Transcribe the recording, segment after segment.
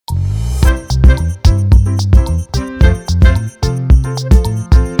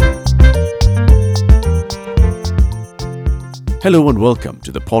Hello and welcome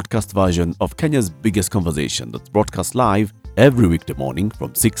to the podcast version of Kenya's biggest conversation that's broadcast live every weekday morning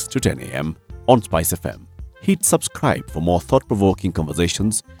from 6 to 10 a.m. on Spice FM. Hit subscribe for more thought-provoking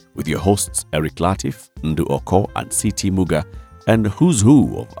conversations with your hosts Eric Latif, Ndu Oko and CT Muga, and who's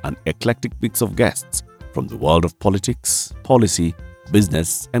who of an eclectic mix of guests from the world of politics, policy,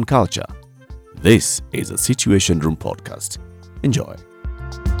 business and culture. This is a Situation Room podcast. Enjoy.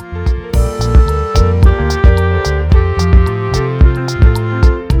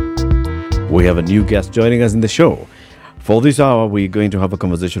 We have a new guest joining us in the show. For this hour, we're going to have a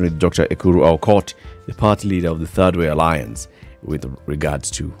conversation with Dr. Ekuru Aukot, the party leader of the Thirdway Alliance, with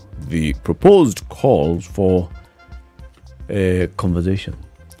regards to the proposed calls for a conversation,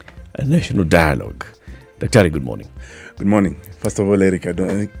 a national dialogue. Dr. Good morning. Good morning. First of all, Eric, I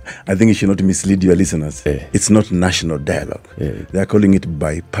think you should not mislead your listeners. It's not national dialogue. They are calling it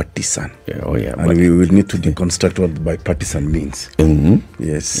bipartisan. And we will need to deconstruct what bipartisan means. Mm-hmm.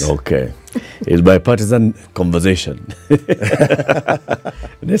 Yes. Okay. It's bipartisan conversation.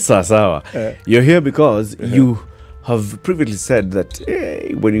 You're here because you have previously said that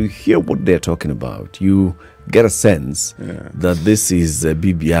when you hear what they're talking about, you get a sense that this is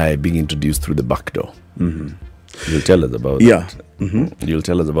BBI being introduced through the back door. Mm-hmm. You'll tell us about that. Mm-hmm. You'll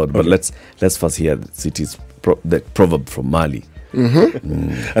tell us about it. But let's first hear the proverb from Mali.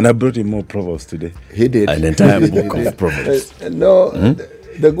 Mm-hmm. And I brought him more proverbs today. He did. An entire book of proverbs.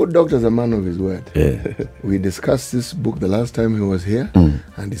 The good doctor is a man of his word. Yeah. We discussed this book the last time he was here,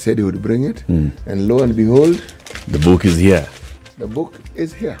 and he said he would bring it. And lo and behold, the book is here. The book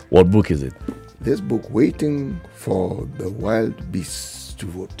is here. What book is it? This book, Waiting for the Wild Beasts to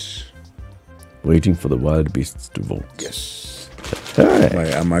Vote. Waiting for the Wild Beasts to Vote. Yes.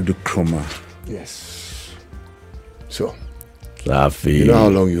 By Amadou Kroma. Yes. So, Laffy. You know how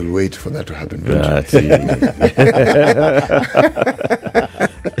long you'll wait for that to happen.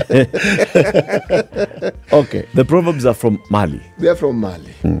 Okay. The proverbs are from Mali. They are from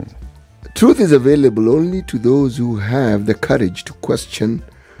Mali. Truth is available only to those who have the courage to question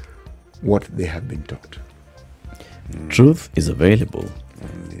what they have been taught. Truth is available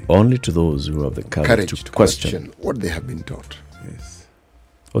only to those who have the courage to question what they have been taught. Yes.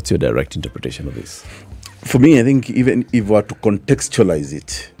 What's your direct interpretation of this? For me, I think even if we were to contextualize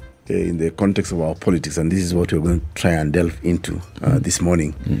it in the context of our politics, and this is what we're going to try and delve into this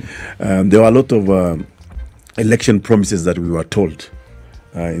morning, there were a lot of election promises that we were told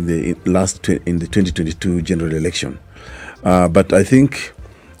in the 2022 general election. But I think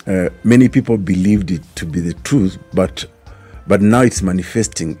many people believed it to be the truth, but now it's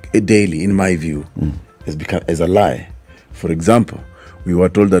manifesting daily, in my view, as a lie. For example, we were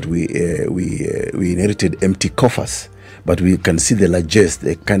told that we inherited empty coffers, but we can see the largesse,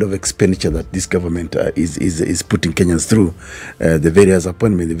 the kind of expenditure that this government is putting Kenyans through, the various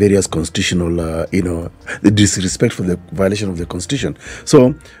appointments, the various constitutional, the disrespect for the violation of the constitution.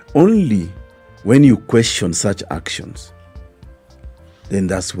 So only when you question such actions, then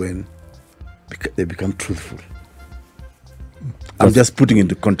that's when they become truthful. I'm just putting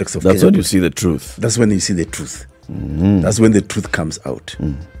into context of that's Kenya. When you see the truth. That's when you see the truth. That's when the truth comes out.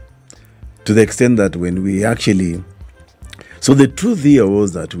 To the extent that when we actually... So the truth here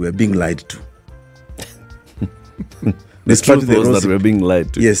was that we were being lied to. The truth was that we were being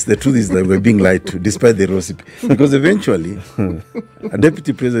lied to. Yes, the truth is that we were being lied to, despite the recipe. Because eventually, a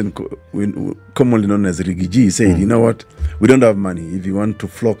deputy president, commonly known as Rigiji, said, you know what, we don't have money. If you want to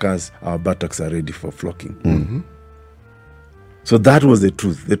flock us, our buttocks are ready for flocking. So that was the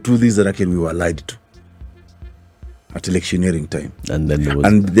truth. The truth is that actually we were lied to at electioneering time. And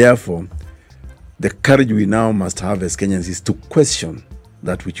therefore, the courage we now must have as Kenyans is to question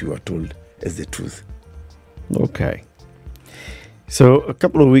that which we were told as the truth. Okay. So a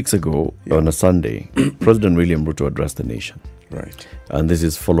couple of weeks ago, on a Sunday, President William Ruto addressed the nation. Right. And this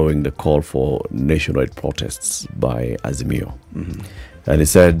is following the call for nationwide protests by Azimio. And he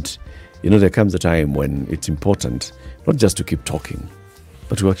said, there comes a time when it's important not just to keep talking,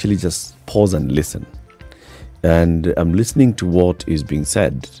 but to actually just pause and listen. And I'm listening to what is being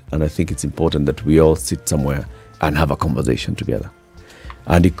said, and I think it's important that we all sit somewhere and have a conversation together.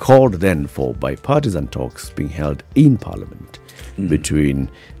 And he called then for bipartisan talks being held in Parliament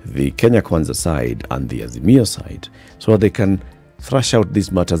between the Kenya Kwanza side and the Azimio side, so that they can thrash out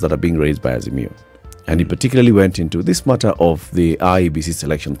these matters that are being raised by Azimio. And he particularly went into this matter of the IEBC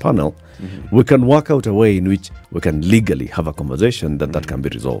selection panel. We can work out a way in which we can legally have a conversation that can be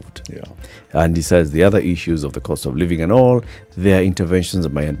resolved. Yeah. And he says the other issues of the cost of living and all, there are interventions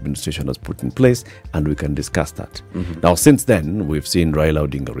that my administration has put in place, and we can discuss that. Now, since then, we've seen Raila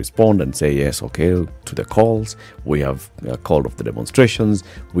Odinga respond and say, yes, okay, to the calls. We have called off the demonstrations.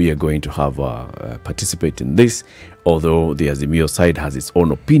 We are going to have participate in this, although the Azimio side has its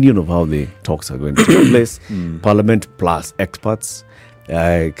own opinion of how the talks are going to take place. Parliament plus experts.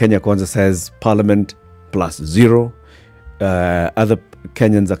 Kenya Kwanza says Parliament plus 0. Other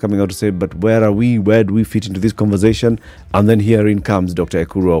Kenyans are coming out to say, but where are we? Where do we fit into this conversation? And then here in comes Dr.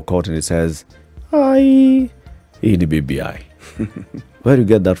 Ekuru Aukot and he says, hii ni BBI. Where do you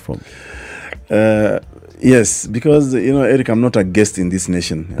get that from? Yes, because, Eric, I'm not a guest in this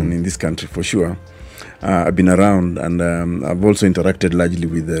nation and in this country for sure. I've been around, and I've also interacted largely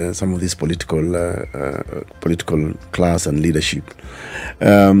with some of this political class and leadership.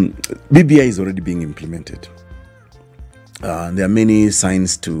 BBI is already being implemented. There are many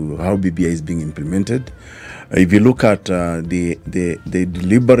signs to how BBI is being implemented. If you look at the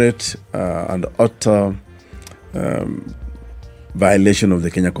deliberate and utter violation of the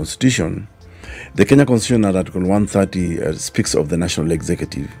Kenya Constitution, the Kenya Constitution at Article 130 speaks of the national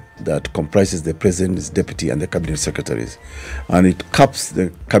executive that comprises the president, his deputy, and the cabinet secretaries. And it caps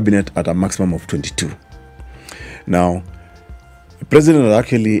the cabinet at a maximum of 22. Now, the president had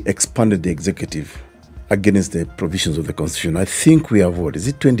actually expanded the executive against the provisions of the Constitution. I think we have,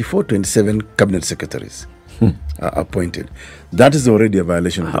 24, 27 cabinet secretaries appointed. That is already a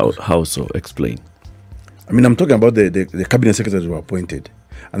violation. How so? Explain. I mean, I'm talking about the cabinet secretaries who were appointed.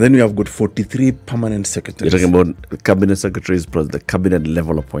 And then we have got 43 permanent secretaries. You're talking about the cabinet secretaries plus the cabinet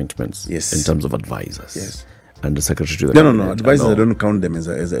level appointments. Yes. In terms of advisors. Yes. And the secretary to the cabinet. No. Advisors, I don't count them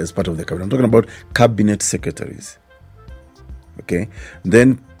as part of the cabinet. I'm talking about cabinet secretaries. Okay.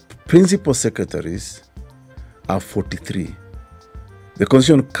 Then principal secretaries are 43. The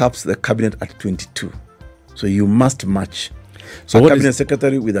Constitution caps the cabinet at 22. So you must match. So a cabinet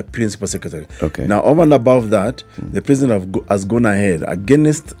secretary with a principal secretary. Okay. Now, over and above that, the president has gone ahead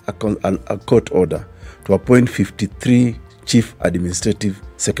against a court order to appoint 53 chief administrative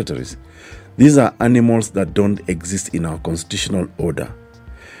secretaries. These are animals that don't exist in our constitutional order.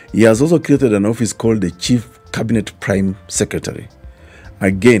 He has also created an office called the Chief Cabinet Prime Secretary.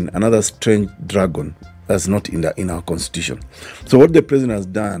 Again, another strange dragon that's not in our constitution. So what the president has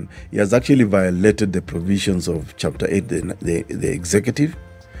done, he has actually violated the provisions of Chapter 8, the executive,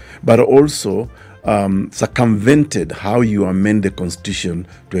 but also circumvented how you amend the constitution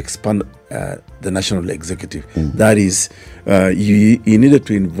to expand the national executive. That is, you needed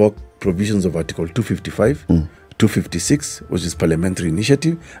to invoke provisions of Article 255, 256, which is parliamentary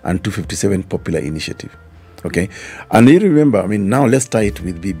initiative, and 257, popular initiative. Okay? And you remember, now let's tie it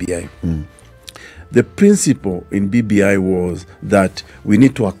with BBI. The principle in BBI was that we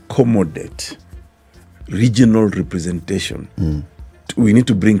need to accommodate regional representation. We need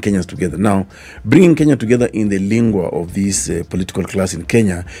to bring Kenyans together. Now, bringing Kenya together in the lingua of this political class in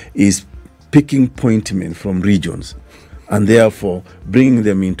Kenya is picking appointment from regions and therefore bringing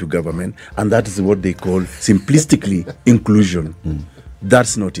them into government. And that is what they call simplistically inclusion.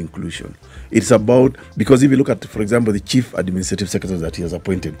 That's not inclusion. It's about, because if you look at, for example, the chief administrative secretaries that he has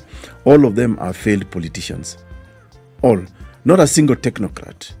appointed, all of them are failed politicians. All. Not a single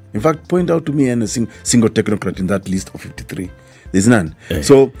technocrat. In fact, point out to me any single technocrat in that list of 53. There's none.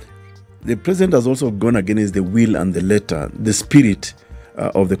 So the president has also gone against the will and the letter, the spirit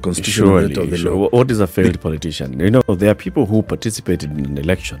of the constitutional letter of the law. What is a failed politician? There are people who participated in an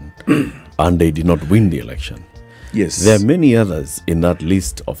election and they did not win the election. Yes. There are many others in that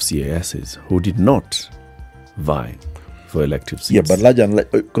list of CASs who did not vie for elective seats. Yeah, but larger,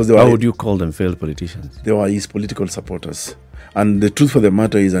 because how would you call them failed politicians? They were his political supporters. And the truth of the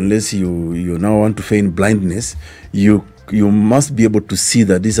matter is, unless you now want to feign blindness, you must be able to see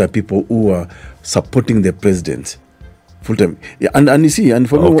that these are people who are supporting the president full time. Yeah, and you see, and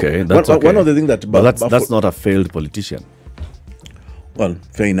for me, one of the things that, but that's not a failed politician. Well,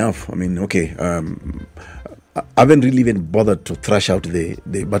 fair enough. Okay. I haven't really even bothered to thrash out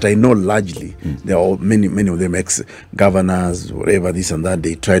but I know largely there are many of them ex-governors, whatever, this and that.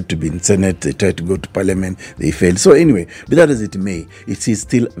 They tried to be in Senate, they tried to go to Parliament, they failed. So anyway, be that as it may, it is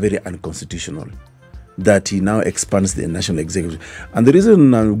still very unconstitutional that he now expands the national executive. And the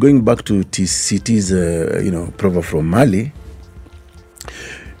reason I'm going back to TCT's, proverb from Mali,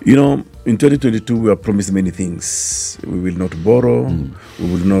 in 2022, we are promised many things. We will not borrow. We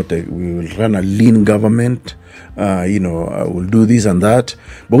will run a lean government. We'll do this and that.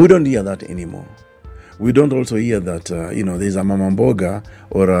 But we don't hear that anymore. we don't also hear that, there's a Mama Mboga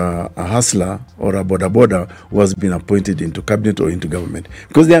or a hustler or a boda boda who has been appointed into cabinet or into government.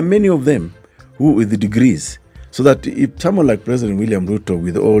 Because there are many of them who with the degrees. So that if someone like President William Ruto,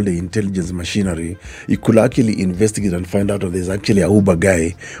 with all the intelligence machinery, he could actually investigate and find out if there's actually a Uber guy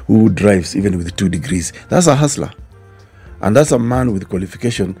who drives even with 2 degrees. That's a hustler. And that's a man with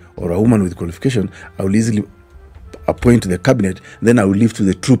qualification or a woman with qualification. I will easily appoint to the cabinet. Then I will live to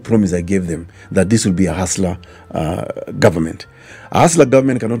the true promise I gave them that this will be a hustler government. A hustler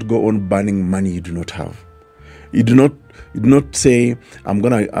government cannot go on burning money you do not have. You do not say I'm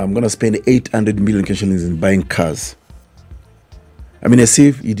gonna spend 800 million Kenyan shillings in buying cars. I mean, as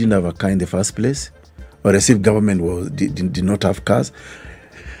if you didn't have a car in the first place, or as if government did not have cars.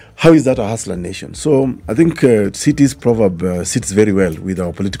 How is that a hustler nation? So I think City's proverb sits very well with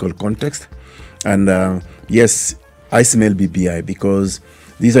our political context. And yes, I smell BBI because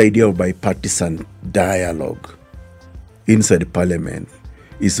this idea of bipartisan dialogue inside parliament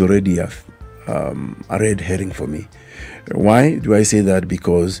is already a red herring for me. Why do I say that?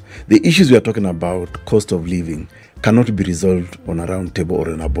 Because the issues we are talking about, cost of living, cannot be resolved on a round table or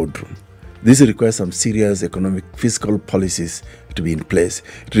in a boardroom. This requires some serious economic fiscal policies to be in place.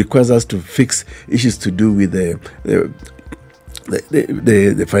 It requires us to fix issues to do with the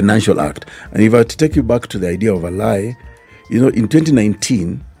Financial Act. And if I were to take you back to the idea of a lie, in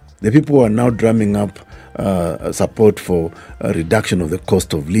 2019, the people who are now drumming up support for a reduction of the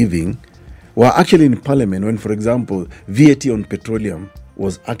cost of living were actually in parliament when, for example, VAT on petroleum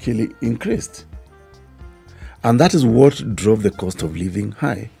was actually increased. And that is what drove the cost of living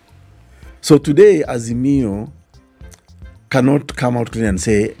high. So today, Azimio cannot come out clean and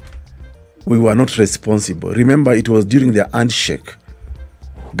say, we were not responsible. Remember, it was during the handshake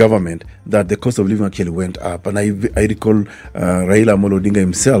government that the cost of living actually went up. And I recall Raila Odinga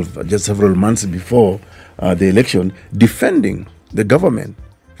himself, just several months before the election, defending the government,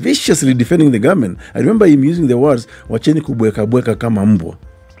 viciously defending the government. I remember him using the words, wacheni kubweka bweka kama mbwa.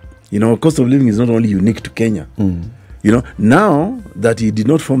 Cost of living is not only unique to Kenya. Now that he did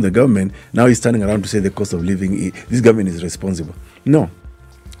not form the government, now he's turning around to say the cost of living, this government is responsible. No,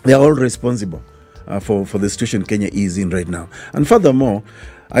 they are all responsible for the situation Kenya is in right now. And furthermore,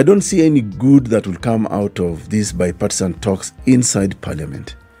 I don't see any good that will come out of these bipartisan talks inside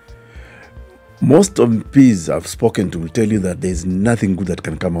parliament. Most of MPs I've spoken to will tell you that there's nothing good that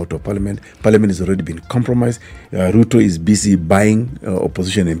can come out of parliament. Parliament has already been compromised. Ruto is busy buying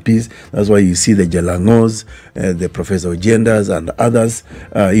opposition MPs. That's why you see the Jalangos, the Professor Ojendas and others,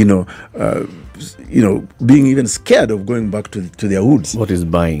 being even scared of going back to their hoods. What is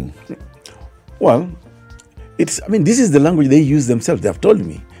buying? Well, this is the language they use themselves. They have told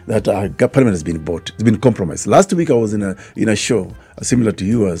me that parliament has been bought. It's been compromised. Last week I was in a show similar to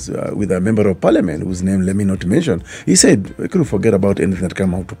yours with a member of parliament whose name let me not mention. He said, I couldn't forget about anything that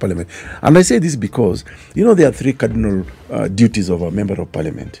came out of parliament. And I say this because, there are 3 cardinal duties of a member of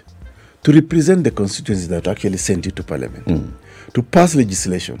parliament. To represent the constituencies that actually sent you to parliament, to pass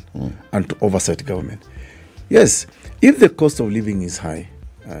legislation, and to oversight government. Yes, if the cost of living is high,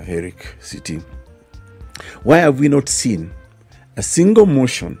 Eric City, why have we not seen a single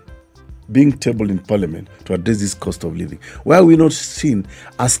motion being tabled in parliament to address this cost of living? Why have we not seen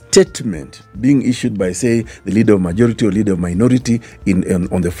a statement being issued by, say, the leader of majority or leader of minority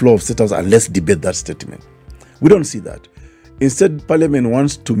on the floor of State House, and let's debate that statement? We don't see that. Instead, parliament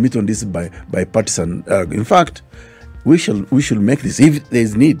wants to meet on this bipartisan. In fact, we should make this, if there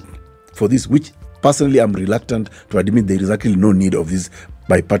is need for this, which personally I'm reluctant to admit there is actually no need of this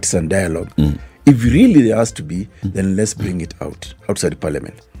bipartisan dialogue. If really there has to be, then let's bring it outside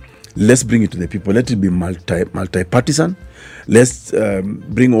parliament. Let's bring it to the people. Let it be multi-partisan. Let's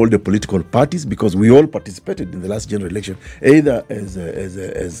bring all the political parties, because we all participated in the last general election, either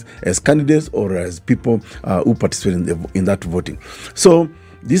as candidates or as people who participated in that voting. So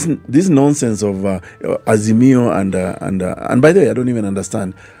this nonsense of Azimio and by the way, I don't even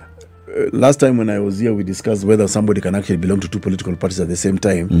understand. Last time when I was here, we discussed whether somebody can actually belong to 2 political parties at the same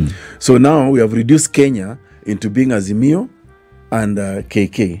time. So now we have reduced Kenya into being Azimio and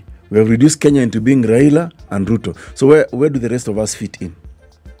KK. We have reduced Kenya into being Raila and Ruto. So where do the rest of us fit in?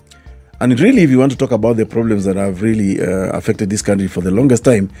 And really, if you want to talk about the problems that have really affected this country for the longest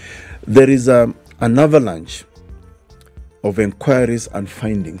time, there is an avalanche of inquiries and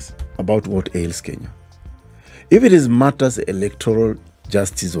findings about what ails Kenya. If it is matters electoral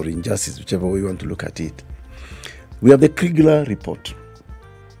justice or injustice, whichever way you want to look at it, we have the Kriegler report.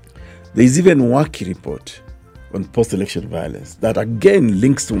 There is even Waki report. on post-election violence that again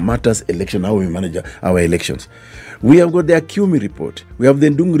links to matters election, how we manage our elections. We have got the Akumi report. We have the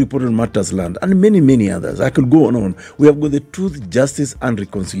Ndungu report on matters land, and many, many others. I could go on. We have got the Truth, Justice and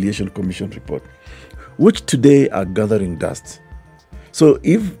Reconciliation Commission report, which today are gathering dust. So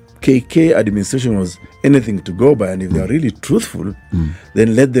if KK administration was anything to go by, and if they are really truthful,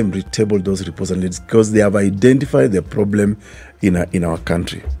 then let them retable those reports, and because they have identified the problem in our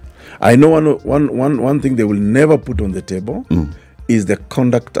country. I know one thing they will never put on the table is the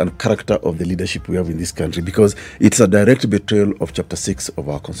conduct and character of the leadership we have in this country, because it's a direct betrayal of Chapter 6 of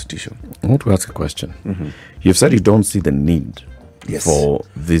our Constitution. I want to ask a question. You've said you don't see the need for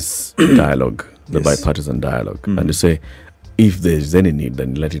this dialogue, the bipartisan dialogue, and you say, if there's any need,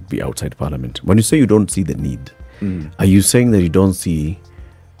 then let it be outside Parliament. When you say you don't see the need, are you saying that you don't see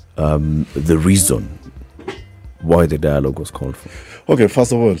the reason why the dialogue was called for? Okay,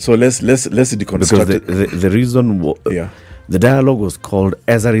 first of all, so let's deconstruct it. Because the reason the dialogue was called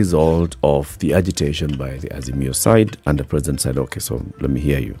as a result of the agitation by the Azimio side, and the president said, okay, so let me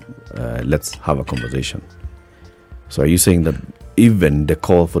hear you. Let's have a conversation. So are you saying that even the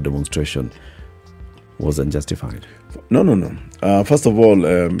call for demonstration was unjustified? No. First of all,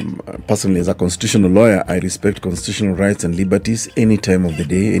 personally, as a constitutional lawyer, I respect constitutional rights and liberties any time of the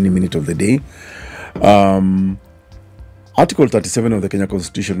day, any minute of the day. Article 37 of the Kenya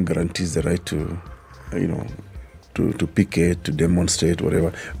Constitution guarantees the right to picket, to demonstrate,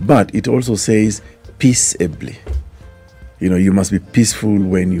 whatever. But it also says peaceably. You must be peaceful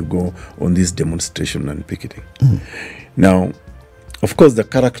when you go on this demonstration and picketing. Now, of course, the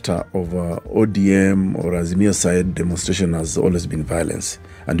character of ODM or Azimio side demonstration has always been violence.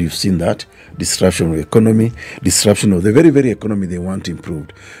 And you've seen that. Disruption of the economy, disruption of the very, very economy they want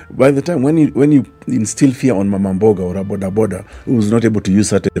improved. By the time when you instill fear on Mama Mboga or a boda who is not able to use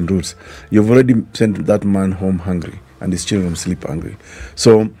certain routes, you've already sent that man home hungry and his children sleep hungry.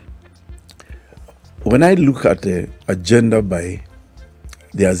 So when I look at the agenda by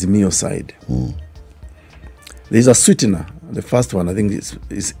the Azimio side, there's a sweetener. The first one, I think,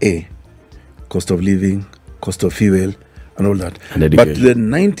 is A, cost of living, cost of fuel, and all that. But the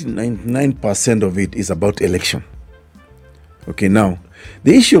 99% of it is about election. Okay, now,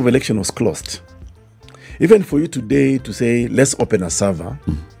 the issue of election was closed. Even for you today to say, let's open a server,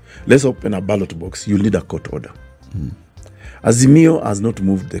 let's open a ballot box, you'll need a court order. Azimio has not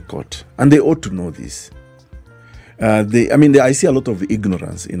moved the court, and they ought to know this. I see a lot of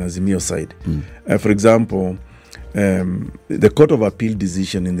ignorance in Azimio side. For example, the Court of Appeal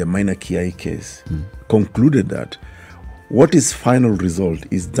decision in the minor Kiai case concluded that what is final result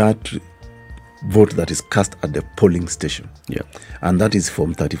is that vote that is cast at the polling station. And that is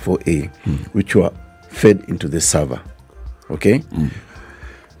Form 34A, which were fed into the server. Okay?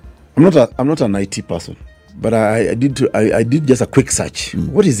 I'm not an IT person, but I did just a quick search.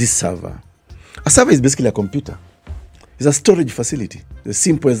 What is this server? A server is basically a computer. It's a storage facility. As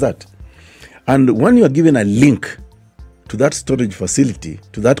simple as that. And when you are given a link to that storage facility,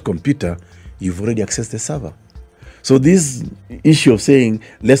 to that computer, you've already accessed the server. So this issue of saying,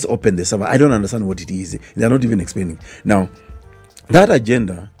 let's open the server, I don't understand what it is. They're not even explaining. Now, that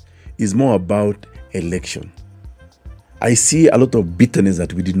agenda is more about election. I see a lot of bitterness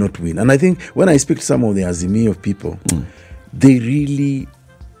that we did not win. And I think when I speak to some of the Azimio people, they really,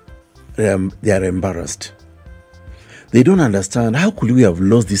 they are embarrassed. They don't understand, how could we have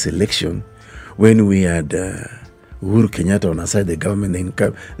lost this election when we had Uhuru Kenyatta on our side, the government,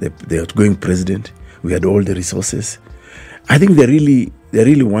 the outgoing president, we had all the resources. I think they're really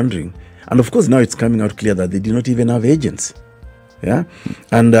wondering. And of course, now it's coming out clear that they did not even have agents. Yeah.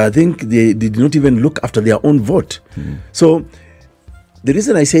 And I think they did not even look after their own vote. So the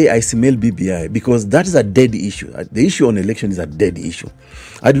reason I say I smell BBI, because that is a dead issue. The issue on election is a dead issue.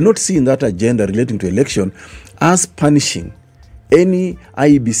 I do not see in that agenda relating to election as punishing any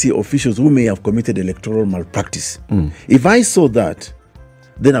IEBC officials who may have committed electoral malpractice. If I saw that,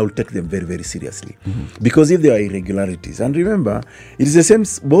 then I will take them very, very seriously. Because if there are irregularities, and remember, it is the same,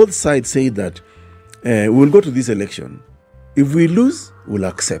 both sides say that we will go to this election. If we lose, we'll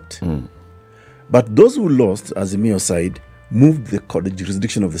accept. But those who lost, as the Azimio side, moved the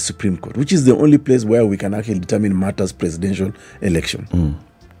jurisdiction of the Supreme Court, which is the only place where we can actually determine matters presidential election.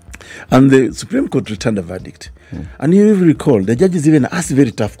 And the Supreme Court returned a verdict. And you recall, the judges even asked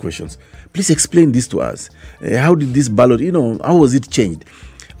very tough questions. Please explain this to us. How did this ballot, how was it changed?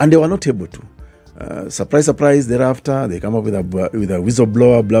 And they were not able to. Surprise, surprise, thereafter, they come up with a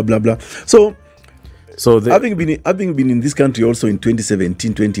whistleblower, blah, blah, blah. So having been in this country also in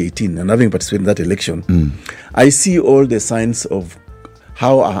 2017, 2018, and having participated in that election, I see all the signs of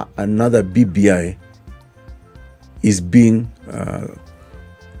how another BBI is being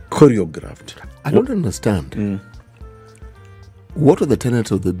choreographed. I don't understand. What were the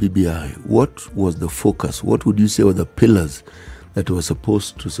tenets of the BBI? What was the focus? What would you say were the pillars that were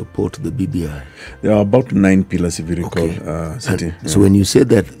supposed to support the BBI? There are about 9 pillars, if you recall. Okay. So when you say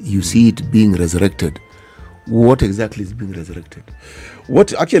that you see it being resurrected, what exactly is being resurrected?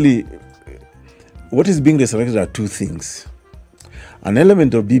 What is being resurrected are 2 things. An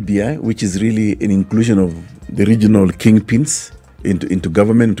element of BBI, which is really an inclusion of the regional kingpins into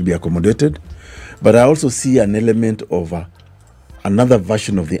government to be accommodated. But I also see an element of another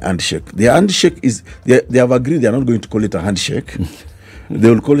version of the handshake. The handshake is, they have agreed they are not going to call it a handshake. They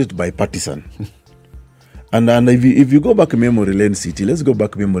will call it bipartisan. And if you go back memory lane, City, let's go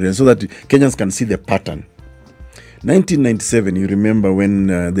back memory lane so that Kenyans can see the pattern. 1997, you remember when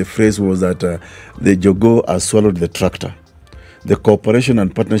the phrase was that the Jogo has swallowed the tractor. The cooperation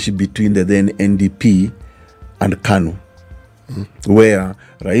and partnership between the then NDP and KANU, where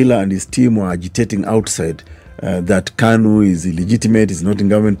Raila and his team were agitating outside that KANU is illegitimate, is not in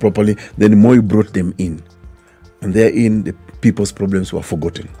government properly. Then Moi brought them in. And therein, the people's problems were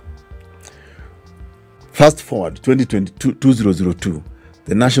forgotten. Fast forward, 2002,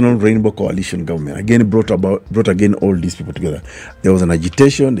 the National Rainbow Coalition government again brought again all these people together. There was an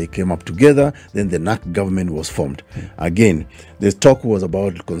agitation, they came up together, then the NAC government was formed. Again, the talk was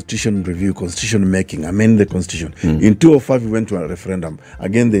about constitution review, constitution making, amend the constitution. In 2005, we went to a referendum.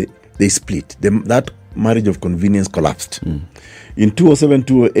 Again, they split. That marriage of convenience collapsed. In 2007,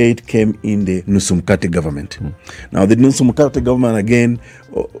 2008 came in the Nusumkati government. Now, the Nusumkati government again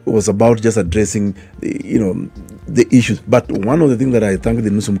was about just addressing the issues. But one of the things that I thank the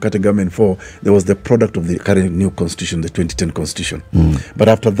Nusumkati government for, there was the product of the current new constitution, the 2010 constitution. But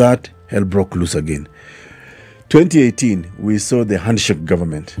after that, hell broke loose again. 2018, we saw the handshake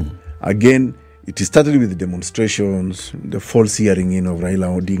government. Again, it started with the demonstrations, the false hearing in of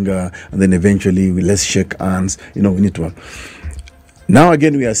Raila Odinga, and then eventually let's shake hands. We need to. Now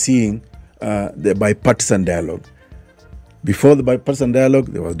again, we are seeing the bipartisan dialogue. Before the bipartisan dialogue,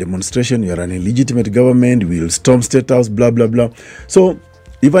 there was demonstration. You are an illegitimate government. We will storm State House. Blah blah blah. So,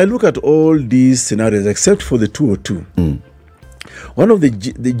 if I look at all these scenarios, except for the 202, one of the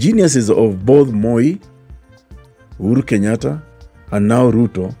geniuses of both Moi, Uhuru Kenyatta, and now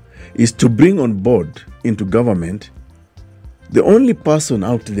Ruto, is to bring on board into government the only person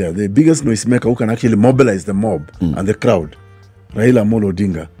out there, the biggest noisemaker who can actually mobilize the mob and the crowd, Raila Amolo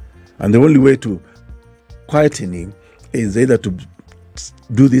Odinga. And the only way to quieten him is either to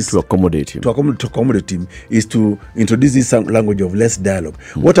do this to accommodate him. To accommodate him is to introduce this language of less dialogue.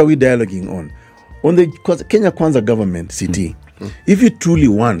 What are we dialoguing on? On the Kenya Kwanza government, CT, if you truly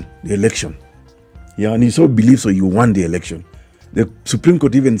won the election, and you so believe so you won the election, the Supreme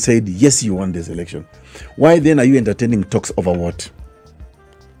Court even said, yes, you won this election. Why then are you entertaining talks over what?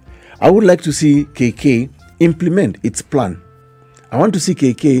 I would like to see KK implement its plan. I want to see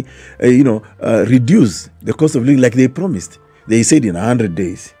KK, reduce the cost of living like they promised. They said in 100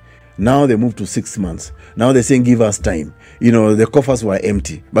 days. Now they moved to 6 months. Now they're saying, give us time. The coffers were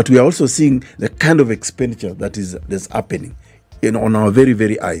empty. But we are also seeing the kind of expenditure that's happening on our very,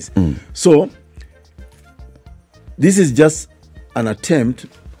 very eyes. So this is just an attempt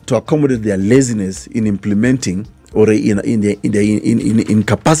to accommodate their laziness in implementing or in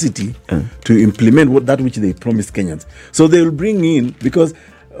capacity to implement that which they promised Kenyans. So they will bring in, because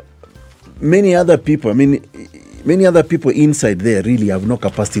many other people inside there really have no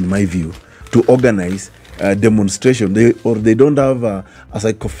capacity, in my view, to organize a demonstration. They don't have a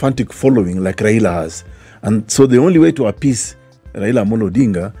sycophantic following like Raila has. And so the only way to appease Raila Amolo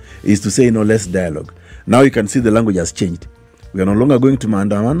Odinga is to say, less dialogue. Now you can see the language has changed. We are no longer going to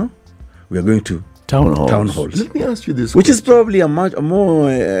maandamano. We are going to town halls. Let me ask you this, which is probably a more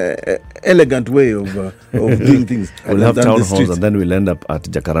elegant way of doing things. We'll have town halls, and then we'll end up at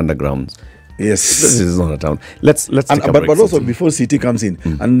Jacaranda grounds. Yes, this is not a town. Let's take a break. But also before CT comes in,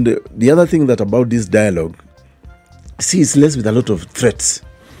 and the other thing that about this dialogue, it's less with a lot of threats.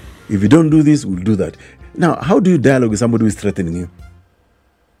 If you don't do this, we'll do that. Now, how do you dialogue with somebody who is threatening you?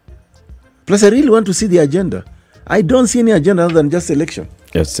 Plus, I really want to see the agenda. I don't see any agenda other than just election.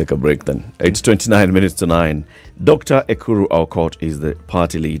 Let's take a break then. It's 29 minutes to 9. Dr. Ekuru Aukot is the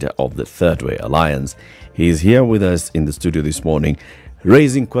party leader of the Thirdway Alliance. He is here with us in the studio this morning,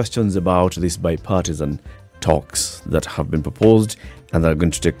 raising questions about these bipartisan talks that have been proposed and that are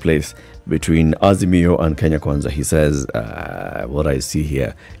going to take place between Azimio and Kenya Kwanza. He says, what I see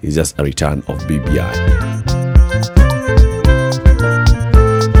here is just a return of BBI.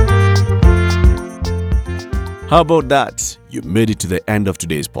 How about that? You made it to the end of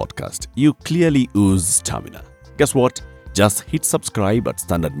today's podcast. You clearly ooze stamina. Guess what? Just hit subscribe at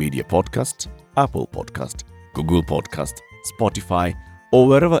Standard Media Podcast, Apple Podcast, Google Podcast, Spotify, or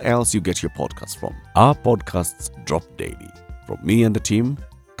wherever else you get your podcasts from. Our podcasts drop daily. From me and the team,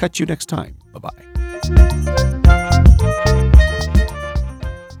 catch you next time. Bye-bye.